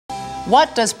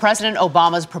What does President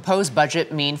Obama's proposed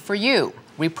budget mean for you?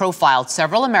 We profiled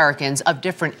several Americans of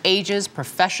different ages,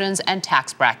 professions, and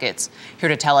tax brackets. Here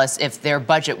to tell us if they're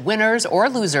budget winners or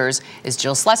losers is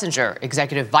Jill Schlesinger,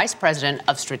 Executive Vice President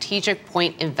of Strategic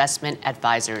Point Investment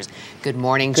Advisors. Good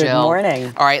morning, Jill. Good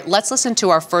morning. All right, let's listen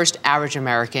to our first average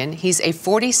American. He's a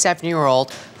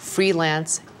 47-year-old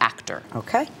freelance actor.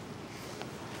 Okay.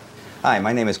 Hi,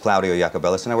 my name is Claudio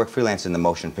Jacobellis, and I work freelance in the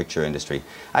motion picture industry.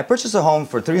 I purchased a home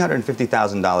for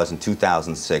 $350,000 in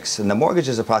 2006, and the mortgage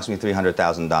is approximately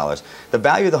 $300,000. The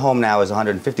value of the home now is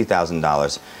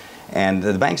 $150,000, and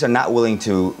the banks are not willing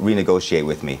to renegotiate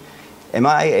with me. Am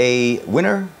I a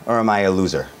winner or am I a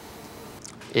loser?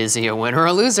 Is he a winner or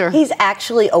a loser? He's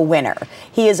actually a winner.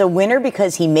 He is a winner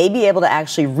because he may be able to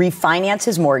actually refinance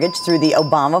his mortgage through the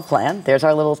Obama plan. There's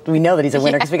our little, we know that he's a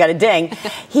winner because we got a ding.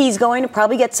 He's going to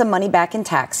probably get some money back in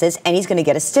taxes, and he's going to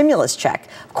get a stimulus check.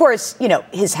 Of course, you know,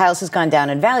 his house has gone down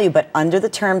in value, but under the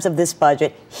terms of this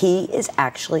budget, he is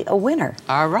actually a winner.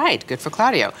 All right, good for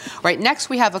Claudio. All right, next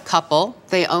we have a couple.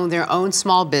 They own their own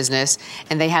small business,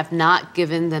 and they have not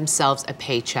given themselves a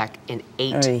paycheck in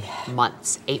 8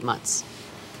 months. 8 months.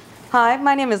 Hi,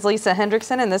 my name is Lisa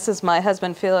Hendrickson, and this is my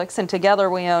husband Felix, and together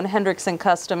we own Hendrickson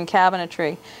Custom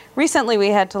Cabinetry. Recently, we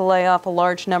had to lay off a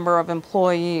large number of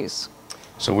employees.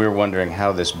 So we're wondering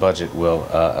how this budget will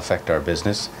affect our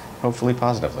business, hopefully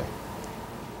positively.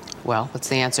 Well, what's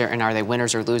the answer, and are they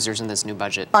winners or losers in this new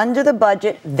budget? Under the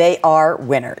budget, they are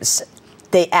winners.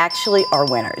 They actually are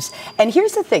winners. And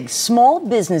here's the thing, small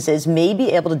businesses may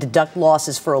be able to deduct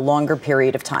losses for a longer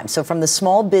period of time. So from the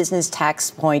small business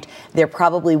tax point, they're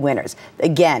probably winners.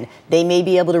 Again, they may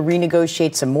be able to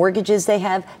renegotiate some mortgages they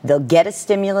have. They'll get a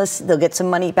stimulus. They'll get some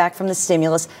money back from the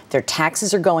stimulus. Their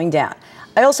taxes are going down.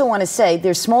 I also want to say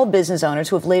there's small business owners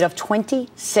who have laid off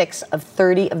 26 of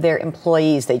 30 of their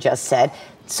employees, they just said.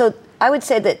 So I would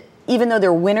say that even though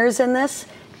they're winners in this,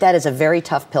 that is a very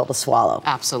tough pill to swallow.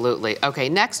 Absolutely. Okay,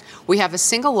 next, we have a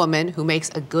single woman who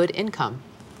makes a good income.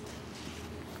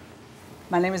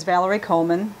 My name is Valerie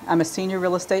Coleman. I'm a senior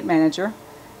real estate manager.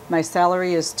 My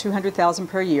salary is $200,000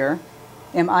 per year.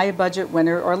 Am I a budget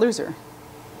winner or loser?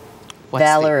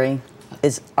 Valerie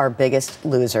is our biggest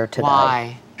loser today.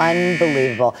 Why?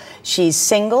 Unbelievable. She's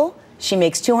single. She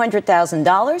makes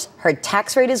 $200,000. Her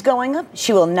tax rate is going up.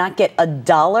 She will not get a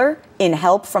dollar in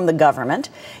help from the government.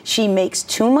 She makes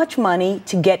too much money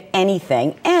to get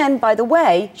anything. And by the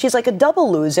way, she's like a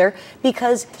double loser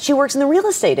because she works in the real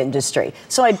estate industry.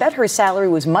 So I bet her salary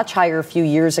was much higher a few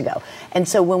years ago. And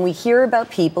so when we hear about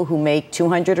people who make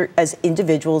 $200 as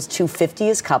individuals,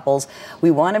 $250 as couples, we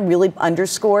want to really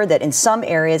underscore that in some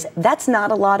areas, that's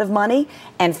not a lot of money.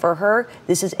 And for her,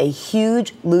 this is a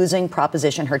huge losing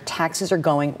proposition. Her taxes are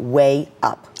going way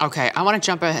up. Okay, I want to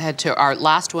jump ahead to our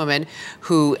last woman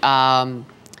who,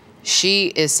 she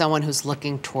is someone who's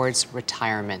looking towards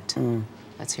retirement.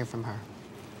 Let's hear from her.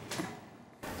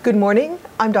 Good morning.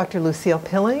 I'm Dr. Lucille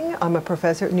Pilling. I'm a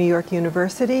professor at New York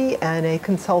University and a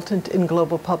consultant in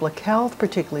global public health,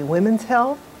 particularly women's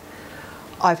health.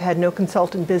 I've had no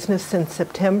consultant business since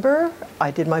September.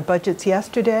 I did my budgets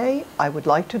yesterday. I would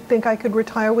like to think I could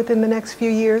retire within the next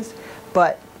few years,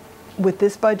 but with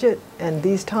this budget and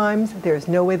these times, there's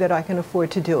no way that I can afford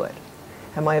to do it.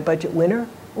 Am I a budget winner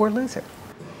or loser?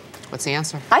 What's the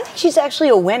answer? I think she's actually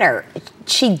a winner.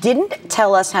 She didn't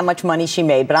tell us how much money she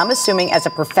made, but I'm assuming as a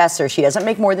professor, she doesn't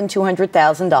make more than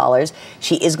 $200,000.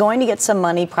 She is going to get some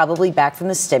money probably back from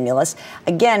the stimulus.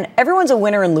 Again, everyone's a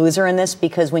winner and loser in this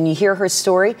because when you hear her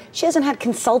story, she hasn't had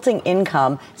consulting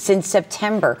income since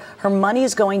September. Her money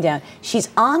is going down. She's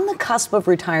on the cusp of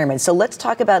retirement. So let's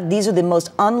talk about these are the most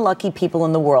unlucky people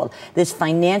in the world. This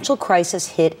financial crisis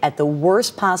hit at the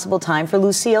worst possible time for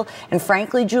Lucille. And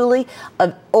frankly, Julie,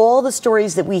 of all the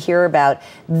stories that we hear about,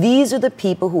 these are the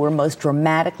people who are most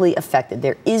dramatically affected.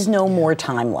 There is no more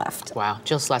time left. Wow.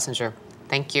 Jill Schlesinger,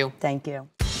 thank you. Thank you.